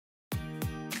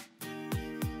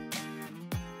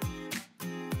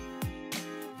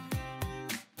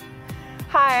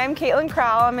Hi, I'm Caitlin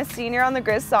Crowell. I'm a senior on the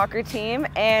Grizz soccer team,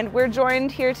 and we're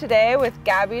joined here today with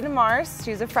Gabbi DeMarce.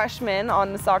 She's a freshman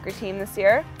on the soccer team this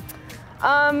year.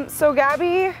 So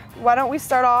Gabbi, why don't we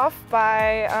start off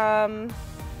by,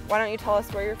 why don't you tell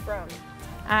us where you're from?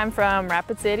 I'm from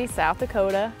Rapid City, South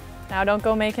Dakota. Now don't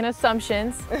go making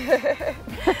assumptions.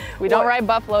 We don't ride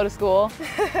buffalo to school.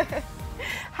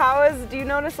 Do you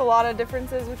notice a lot of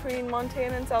differences between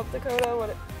Montana and South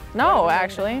Dakota? No,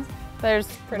 actually.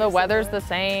 The weather's similar. the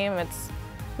same. It's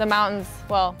the mountains,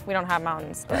 well, we don't have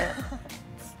mountains, but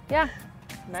yeah,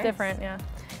 Nice. it's different, yeah.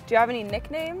 Do you have any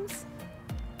nicknames?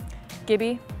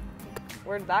 Gibby,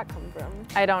 Where did that come from?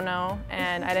 I don't know,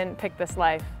 and I didn't pick this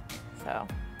life, so.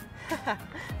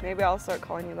 Maybe I'll start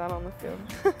calling you that on the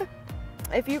field.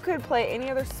 If you could play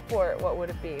any other sport, what would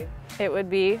it be? It would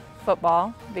be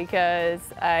football because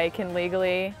I can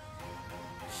legally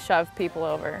shove people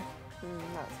over,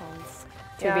 That sounds...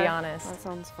 to be honest. That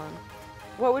sounds fun.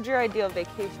 What would your ideal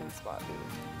vacation spot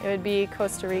be? It would be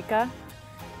Costa Rica,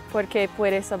 porque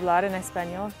puedes hablar en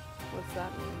español, What's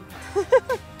that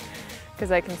mean?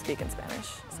 because I can speak in Spanish,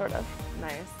 sort of.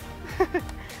 Nice.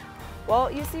 Well,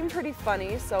 you seem pretty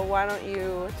funny, so why don't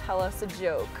you tell us a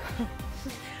joke?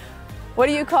 What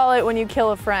do you call it when you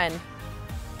kill a friend?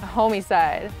 A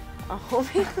homicide. A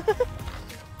homie?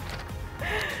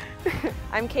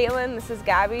 I'm Caitlin, this is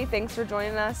Gabbi. Thanks for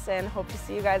joining us and hope to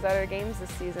see you guys at our games this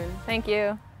season. Thank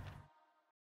you.